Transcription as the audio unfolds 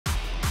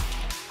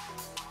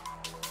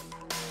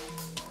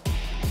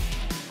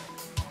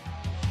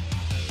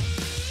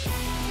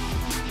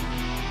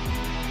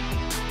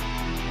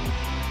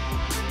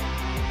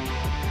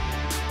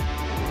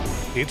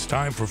It's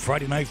time for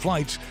Friday Night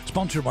Flights,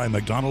 sponsored by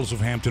McDonald's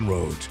of Hampton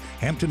Roads,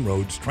 Hampton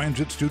Roads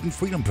Transit Student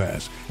Freedom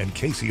Pass, and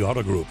Casey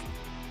Auto Group.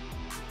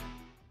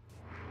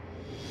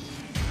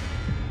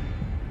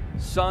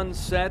 Sun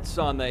sets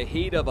on the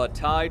heat of a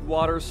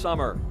tidewater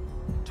summer.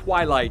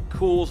 Twilight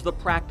cools the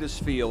practice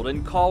field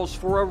and calls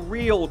for a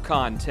real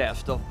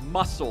contest of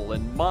muscle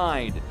and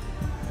mind.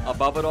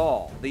 Above it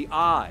all, the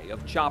eye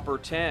of Chopper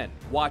 10,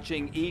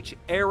 watching each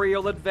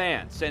aerial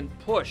advance and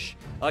push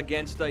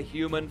against the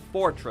human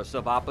fortress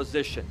of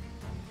opposition.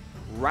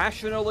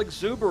 Rational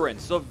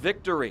exuberance of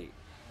victory,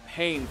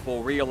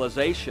 painful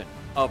realization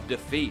of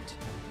defeat.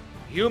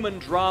 Human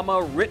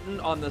drama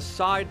written on the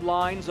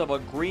sidelines of a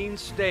green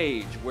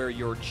stage where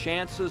your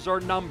chances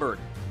are numbered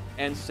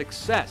and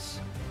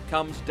success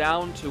comes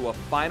down to a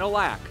final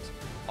act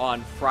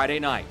on Friday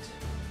night.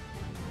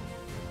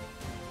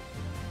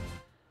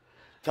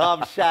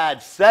 Tom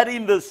Shad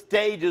setting the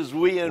stage as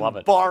we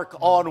embark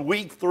on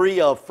week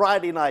 3 of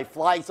Friday Night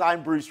Flights.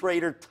 I'm Bruce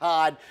Rader.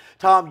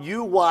 Tom,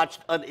 you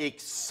watched an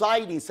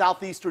exciting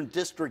Southeastern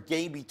District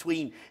game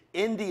between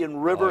Indian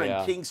River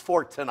and Kings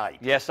Fork tonight.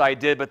 Yes, I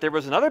did, but there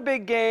was another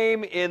big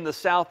game in the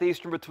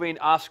Southeastern between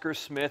Oscar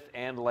Smith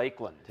and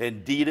Lakeland.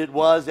 Indeed it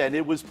was, and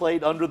it was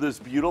played under this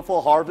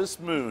beautiful harvest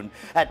moon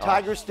at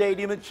Tiger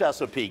Stadium in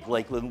Chesapeake.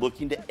 Lakeland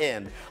looking to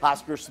end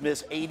Oscar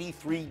Smith's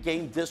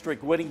 83-game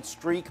district winning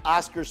streak.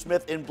 Oscar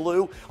Smith in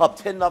blue up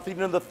 10-0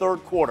 in the third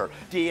quarter.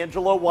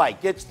 D'Angelo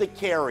White gets the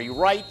carry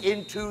right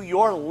into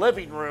your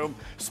living room,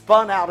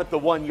 spun out at the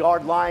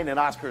 1-yard line, and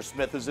Oscar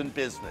Smith is in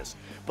business.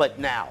 But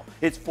now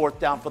it's fourth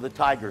down for the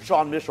Tigers.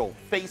 Sean Mitchell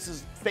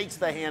fakes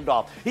the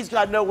handoff. He's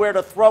got nowhere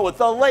to throw it.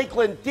 The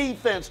Lakeland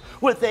defense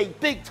with a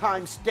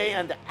big-time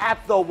stand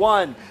at the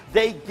 1.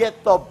 They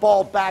get the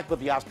ball back, but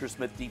the Oscar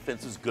Smith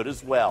defense is good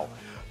as well.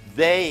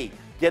 They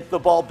get the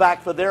ball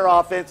back for their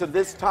offense, and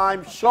this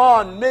time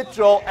Sean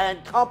Mitchell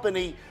and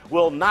company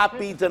will not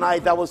be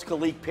denied. That was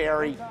Khalik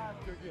Perry.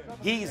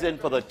 He's in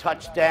for the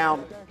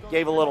touchdown,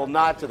 gave a little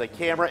nod to the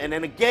camera, and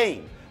in a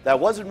game that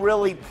wasn't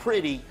really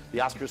pretty,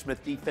 the Oscar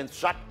Smith defense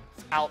shut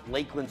out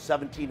Lakeland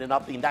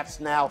 17-0. That's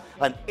now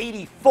an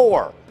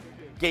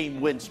 84-game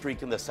win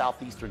streak in the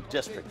Southeastern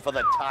District for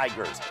the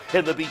Tigers.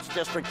 In the Beach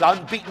District,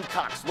 unbeaten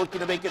Cox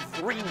looking to make it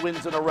 3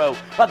 wins in a row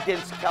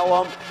against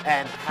Kellam.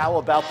 And how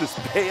about this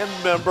band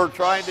member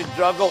trying to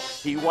juggle?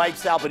 He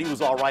wipes out, but he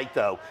was all right,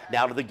 though.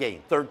 Now to the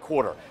game. Third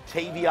quarter,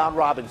 Tavion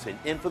Robinson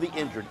in for the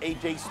injured.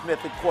 A.J.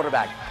 Smith at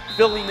quarterback,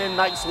 filling in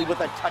nicely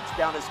with a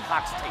touchdown as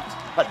Cox takes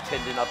a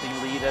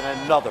 10-0 lead,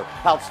 and another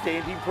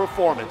outstanding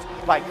performance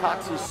by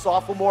Cox's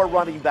sophomore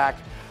running back,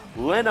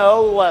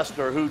 Leno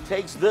Lester, who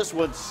takes this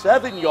one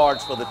 7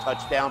 yards for the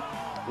touchdown.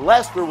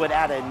 Lester would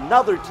add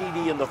another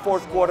TD in the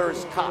fourth quarter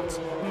as Cox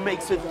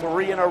makes it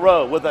 3 in a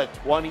row with a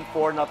 24-0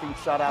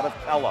 shutout of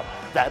Kellam.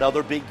 That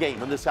other big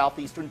game in the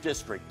Southeastern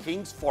District,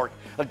 Kings Fork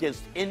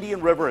against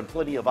Indian River, and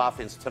plenty of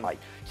offense tonight.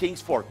 Kings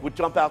Fork would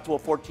jump out to a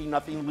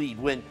 14-0 lead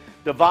when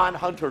Devon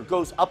Hunter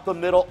goes up the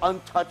middle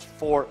untouched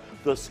for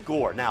the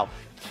score. Now,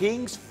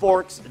 Kings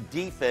Fork's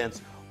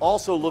defense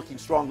also looking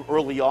strong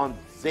early on.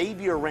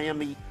 Xavier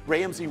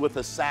Ramsey with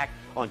a sack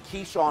on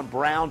Keyshawn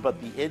Brown, but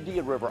the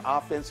Indian River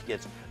offense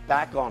gets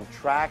back on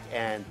track,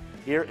 and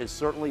here is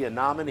certainly a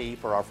nominee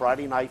for our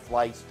Friday Night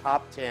Flights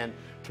top 10.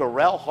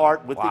 Terrell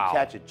Hart with the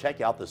catch, and check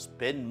out the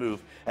spin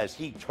move as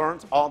he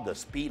turns on the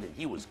speed, and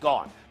he was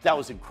gone. That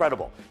was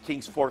incredible.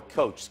 Kings Fork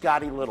coach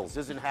Scotty Littles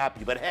isn't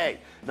happy, but hey,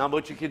 not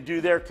much you can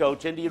do there,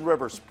 coach. Indian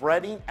River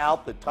spreading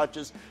out the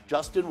touches.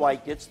 Justin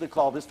White gets the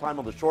call, this time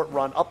on the short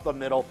run up the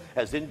middle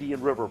as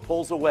Indian River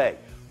pulls away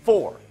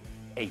for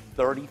a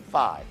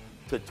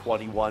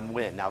 35-21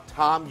 win. Now,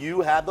 Tom,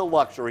 you had the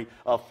luxury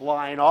of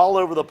flying all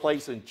over the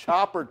place in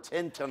Chopper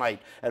 10 tonight,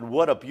 and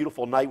what a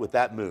beautiful night with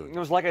that moon. It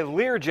was like a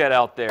Learjet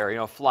out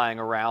there, flying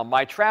around.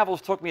 My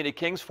travels took me to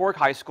Kings Fork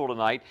High School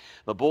tonight.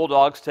 The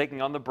Bulldogs taking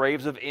on the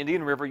Braves of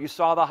Indian River. You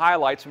saw the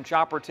highlights from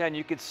Chopper 10.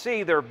 You could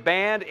see their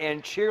band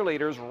and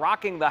cheerleaders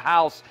rocking the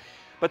house.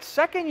 But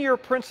second-year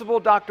principal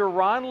Dr.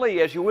 Ron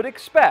Lee, as you would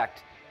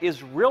expect,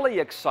 is really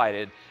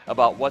excited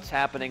about what's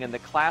happening in the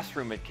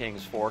classroom at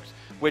Kings Forks,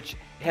 which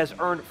has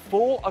earned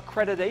full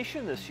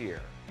accreditation this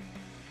year.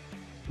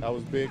 That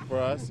was big for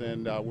us,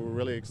 and we were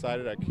really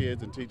excited. Our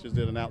kids and teachers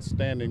did an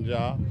outstanding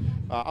job.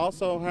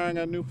 Also hiring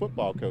a new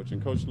football coach,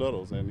 and Coach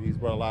Littles, and he's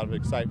brought a lot of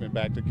excitement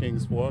back to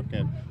Kings Fork,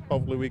 and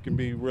hopefully we can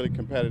be really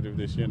competitive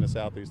this year in the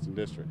Southeastern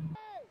District.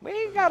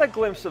 We got a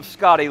glimpse of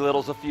Scotty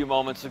Littles a few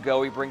moments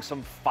ago. He brings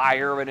some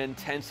fire and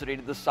intensity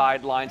to the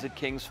sidelines at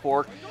Kings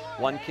Fork.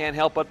 One can't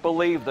help but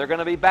believe they're going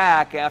to be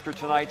back after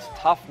tonight's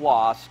tough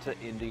loss to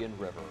Indian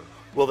River.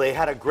 Well, they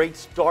had a great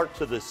start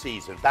to the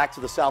season. Back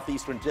to the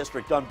Southeastern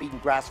District, unbeaten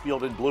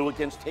Grassfield in blue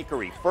against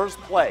Hickory. First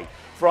play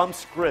from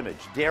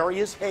scrimmage.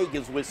 Darius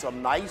Hagens with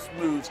some nice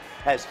moves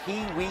as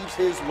he weaves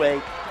his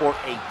way for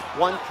a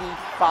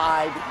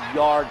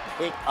 25-yard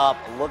pickup.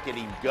 Look at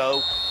him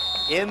go.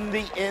 In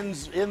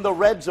the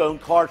red zone,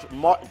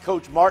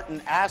 Coach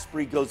Martin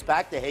Asprey goes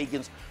back to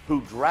Hagens,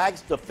 who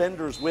drags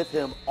defenders with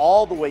him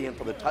all the way in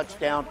for the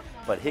touchdown,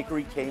 but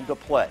Hickory came to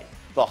play.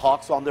 The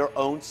Hawks on their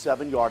own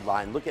 7-yard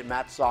line. Look at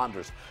Matt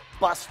Saunders.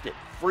 Busted,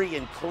 free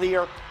and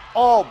clear,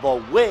 all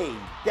the way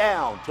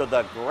down to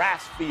the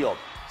grass field.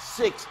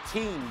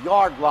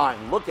 16-yard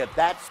line. Look at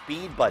that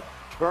speed, but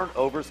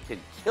turnovers can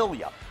kill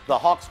you. The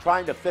Hawks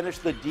trying to finish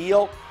the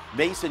deal.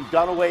 Mason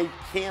Dunaway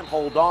can't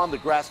hold on. The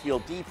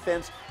Grassfield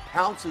defense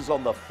pounces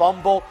on the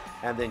fumble,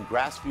 and then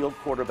Grassfield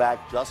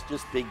quarterback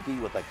Justice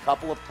Bigby with a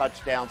couple of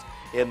touchdowns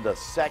in the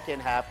second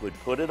half would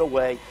put it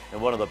away.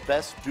 And one of the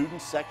best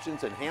student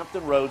sections in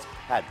Hampton Roads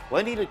had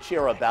plenty to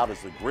cheer about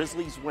as the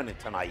Grizzlies win it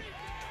tonight,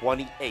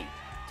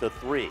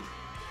 28-3.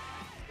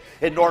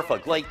 In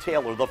Norfolk, Lake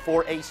Taylor, the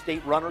 4A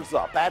state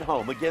runners-up at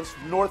home against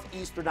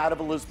Northeastern out of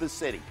Elizabeth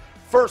City.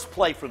 First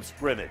play from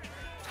scrimmage.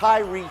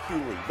 Tyree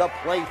Hewley, the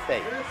play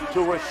fake to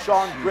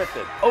Rashawn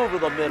Griffin over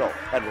the middle.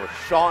 And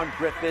Rashawn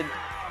Griffin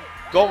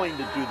going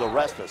to do the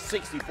rest, a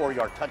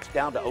 64-yard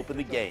touchdown to open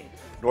the game.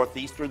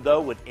 Northeastern,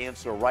 though, would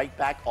answer right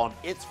back on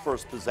its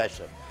first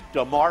possession.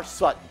 DeMar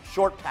Sutton,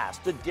 short pass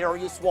to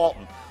Darius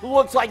Walton.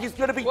 Looks like he's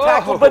going to be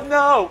tackled, but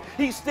no.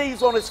 He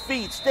stays on his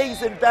feet,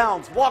 stays in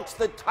bounds, walks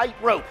the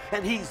tightrope,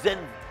 and he's in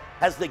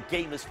as the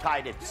game is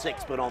tied at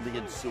 6. But on the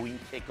ensuing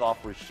kickoff,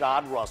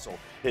 Rashad Russell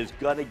is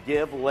going to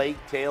give Lake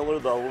Taylor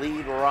the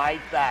lead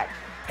right back.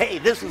 Hey,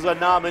 this is a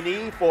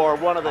nominee for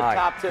one of the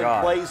top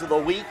 10 plays of the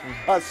week.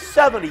 A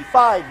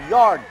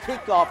 75-yard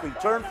kickoff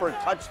return for a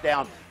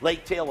touchdown.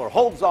 Lake Taylor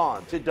holds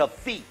on to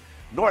defeat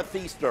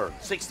Northeastern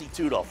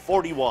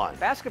 62-41.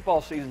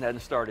 Basketball season hadn't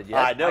started yet.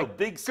 I know,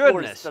 big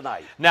scores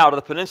tonight. Now to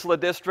the Peninsula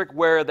District,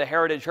 where the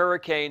Heritage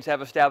Hurricanes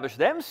have established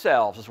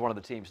themselves as one of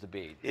the teams to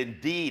beat.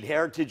 Indeed,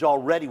 Heritage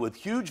already with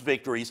huge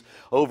victories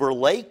over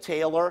Lake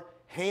Taylor,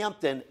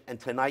 Hampton, and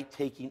tonight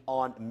taking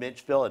on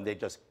Minchville, and they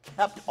just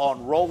kept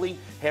on rolling.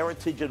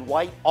 Heritage and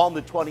White on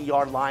the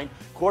 20-yard line.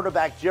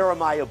 Quarterback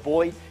Jeremiah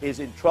Boyd is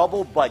in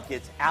trouble, but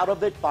gets out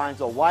of it,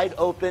 finds a wide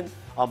open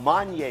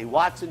Amanye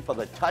Watson for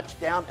the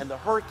touchdown, and the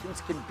Hurricanes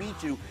can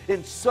beat you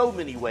in so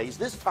many ways.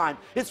 This time,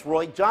 it's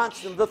Roy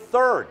Johnson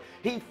III.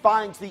 He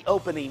finds the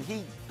opening,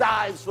 he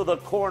dives for the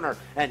corner,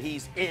 and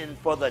he's in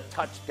for the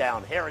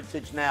touchdown.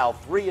 Heritage now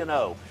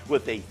 3-0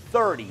 with a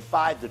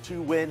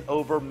 35-2 win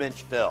over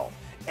Minchville.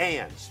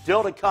 And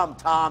still to come,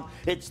 Tom,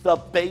 it's the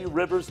Bay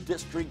Rivers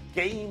District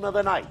game of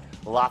the night.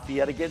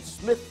 Lafayette against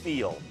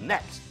Smithfield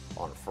next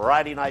on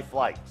Friday Night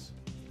Flights.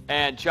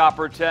 And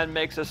Chopper 10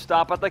 makes a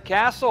stop at the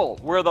Castle,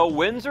 where the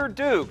Windsor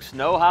Dukes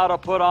know how to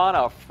put on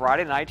a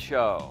Friday night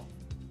show.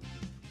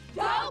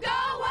 Don't go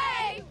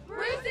away!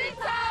 Bruce and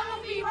Tom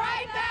will be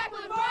right back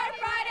with more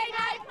Friday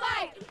Night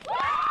Flights.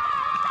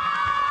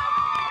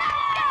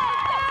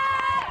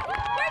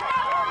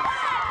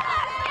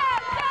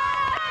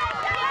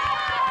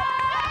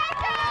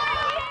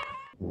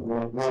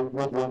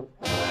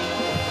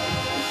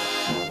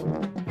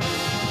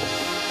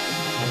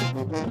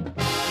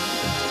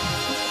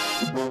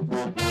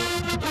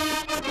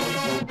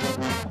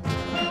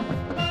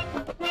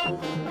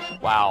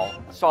 Wow,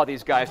 saw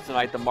these guys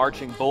tonight, the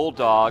Marching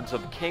Bulldogs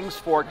of Kings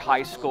Fork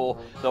High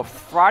School, the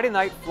Friday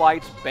Night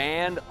Flights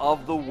Band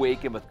of the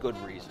Week, and with good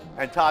reason.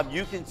 And Tom,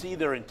 you can see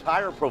their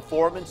entire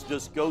performance.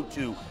 Just go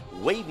to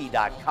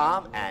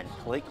wavy.com and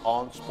click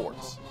on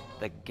sports.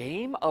 The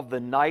game of the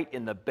night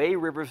in the Bay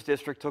Rivers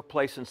District took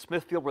place in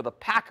Smithfield, where the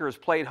Packers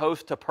played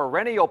host to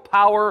perennial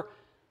power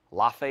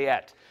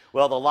Lafayette.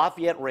 Well, the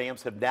Lafayette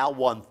Rams have now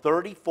won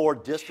 34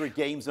 district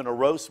games in a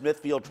row.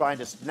 Smithfield trying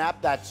to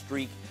snap that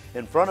streak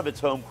in front of its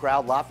home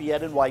crowd.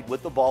 Lafayette in white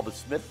with the ball, but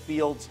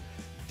Smithfield's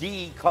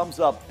D comes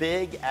up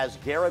big as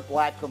Garrett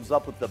Black comes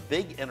up with the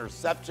big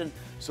interception.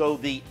 So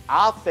the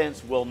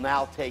offense will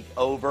now take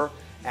over,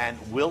 and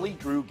Willie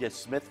Drew gets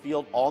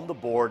Smithfield on the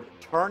board,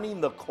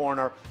 turning the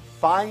corner,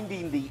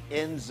 finding the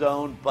end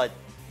zone. But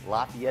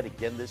Lafayette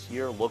again this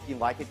year looking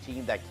like a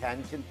team that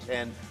can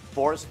contend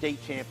for a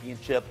state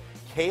championship.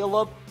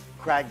 Caleb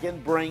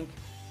Kragenbrink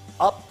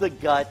up the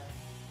gut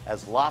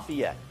as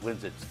Lafayette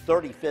wins its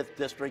 35th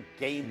district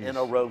game in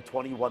a row,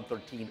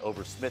 21-13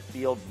 over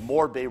Smithfield.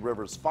 More Bay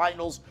Rivers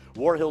finals.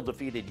 War Hill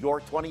defeated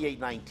York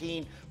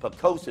 28-19.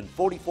 Poquoson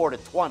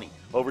 44-20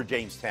 over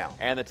Jamestown.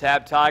 And the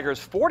Tab Tigers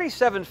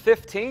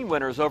 47-15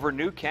 winners over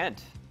New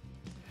Kent.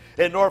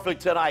 In Norfolk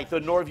tonight, the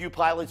Norview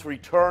Pilots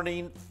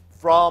returning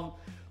from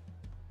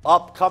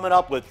coming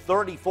up with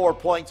 34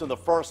 points in the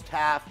first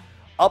half.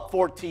 Up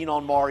 14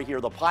 on Maury here.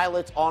 The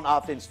Pilots on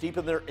offense deep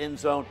in their end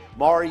zone.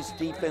 Maury's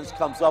defense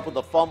comes up with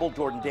a fumble.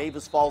 Jordan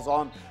Davis falls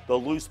on the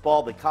loose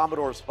ball. The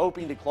Commodores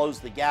hoping to close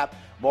the gap.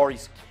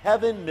 Maury's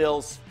Kevin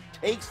Mills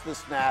takes the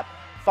snap,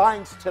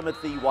 finds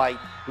Timothy White,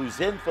 who's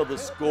in for the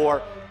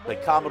score. The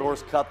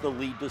Commodores cut the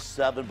lead to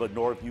 7, but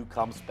Norview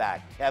comes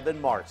back. Kevin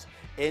Marks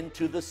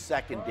into the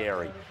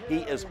secondary. He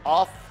is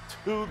off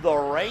to the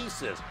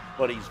races,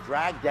 but he's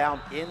dragged down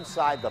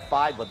inside the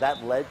 5, but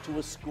that led to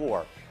a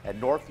score.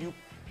 And Norview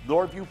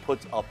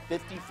puts up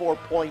 54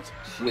 points,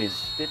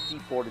 wins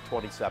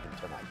 54-27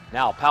 tonight.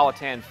 Now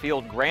Powhatan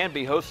Field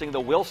Granby hosting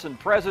the Wilson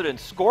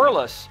Presidents,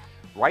 scoreless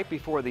right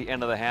before the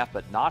end of the half,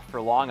 but not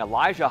for long.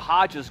 Elijah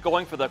Hodges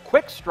going for the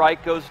quick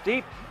strike, goes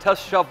deep to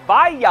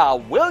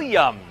Shavaya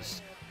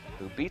Williams.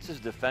 who beats his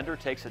defender,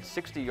 takes it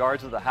 60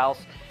 yards of the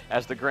house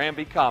as the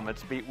Granby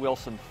Comets beat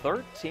Wilson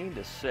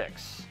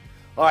 13-6.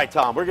 All right,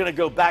 Tom, we're going to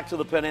go back to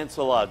the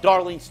peninsula.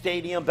 Darling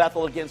Stadium,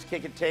 Bethel against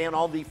Kecoughtan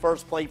on the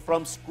first play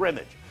from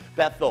scrimmage.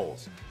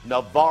 Bethel's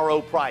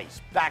Navarro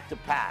Price back to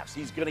pass.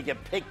 He's going to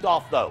get picked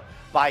off, though,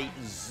 by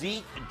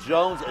Zeke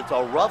Jones. It's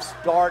a rough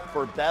start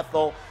for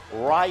Bethel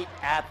right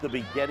at the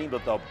beginning,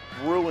 but the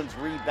Bruins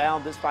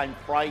rebound. This time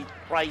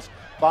Price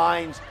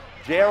finds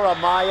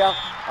Jeremiah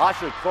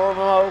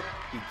Ashakurmo.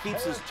 He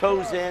keeps his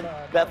toes in.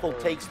 Bethel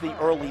takes the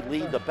early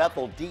lead. The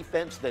Bethel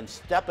defense then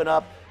stepping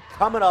up,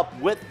 coming up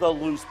with the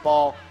loose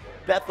ball.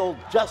 Bethel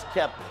just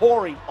kept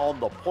pouring on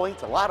the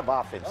points. A lot of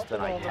offense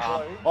tonight,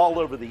 Tom, all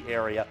over the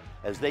area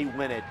as they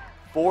win it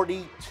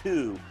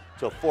 42-14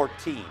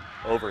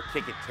 over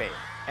Kecoughtan.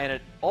 And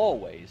it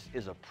always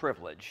is a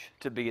privilege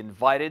to be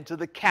invited to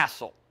the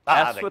Castle.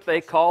 That's what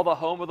they call the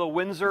home of the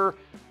Windsor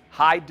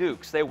High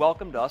Dukes. They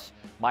welcomed us,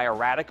 my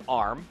erratic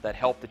arm that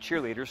helped the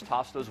cheerleaders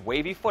toss those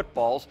wavy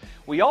footballs.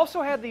 We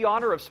also had the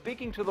honor of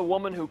speaking to the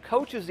woman who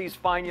coaches these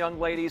fine young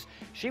ladies.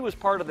 She was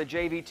part of the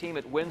JV team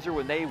at Windsor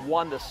when they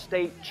won the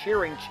state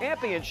cheering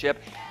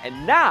championship,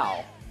 and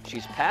now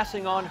she's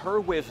passing on her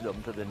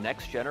wisdom to the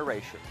next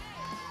generation.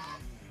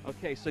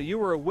 Okay, so you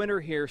were a winner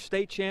here,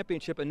 state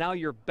championship, and now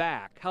you're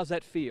back. How's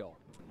that feel?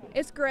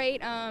 It's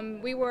great.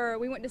 We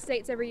went to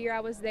states every year I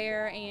was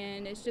there,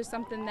 and it's just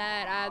something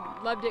that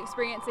I'd love to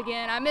experience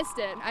again. I missed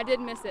it. I did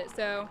miss it,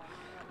 so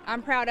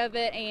I'm proud of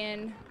it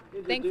and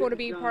thankful to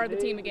be part of the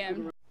team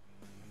again.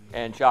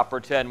 And Chopper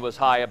 10 was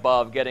high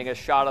above, getting a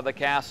shot of the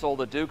Castle.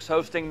 The Dukes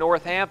hosting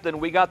Northampton.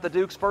 We got the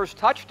Dukes' first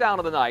touchdown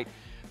of the night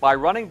by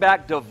running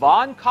back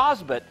Devon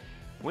Cosbett.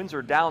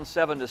 Windsor down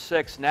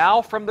 7-6.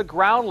 Now from the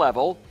ground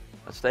level,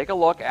 let's take a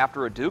look.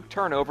 After a Duke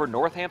turnover,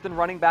 Northampton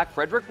running back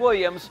Frederick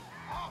Williams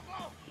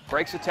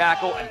breaks a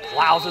tackle and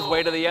plows his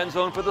way to the end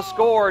zone for the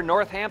score.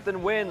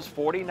 Northampton wins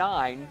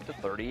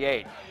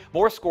 49-38.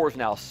 More scores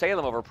now.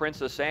 Salem over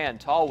Princess Anne.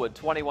 Tallwood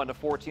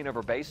 21-14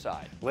 over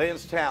Bayside.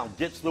 Lansdowne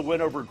gets the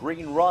win over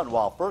Green Run,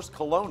 while First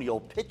Colonial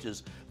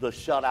pitches the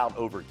shutout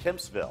over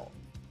Kempsville.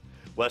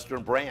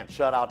 Western Branch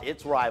shut out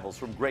its rivals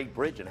from Great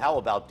Bridge. And how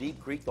about Deep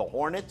Creek, the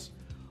Hornets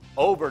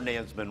over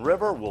Nansemond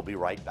River? We'll be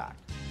right back.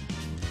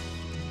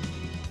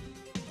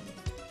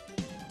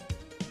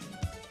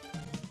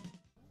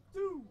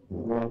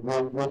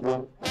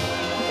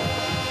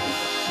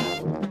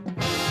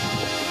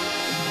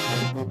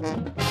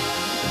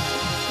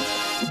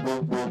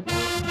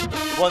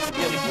 Once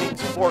again, the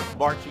Kings Fork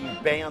marching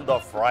band, the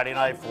Friday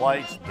Night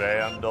Flights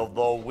Band of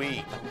the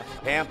Week.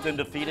 Hampton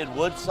defeated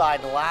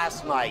Woodside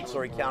last night.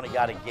 Story County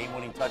got a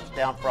game-winning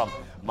touchdown from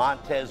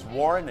Montez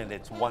Warren, and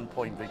it's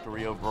 1-point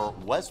victory over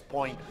West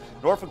Point.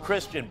 Norfolk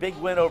Christian, big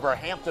win over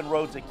Hampton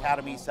Roads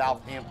Academy.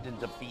 Southampton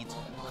defeats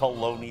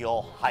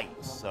Colonial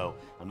Heights. So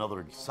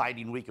another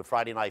exciting week of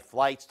Friday Night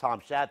Flights.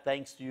 Tom Schatt,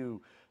 thanks to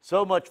you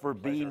so much for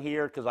being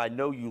here, because I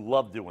know you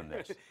love doing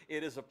this.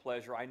 It is a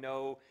pleasure. I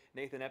know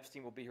Nathan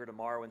Epstein will be here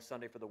tomorrow and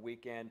Sunday for the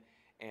weekend,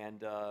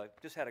 and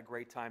just had a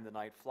great time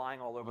tonight, flying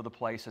all over the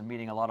place and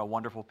meeting a lot of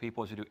wonderful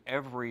people as you do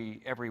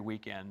every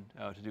weekend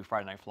to do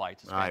Friday Night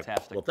Flights. It's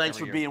fantastic. Well, thanks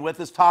for being with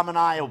us. Tom and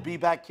I will be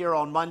back here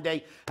on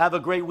Monday. Have a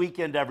great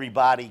weekend,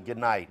 everybody. Good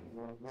night.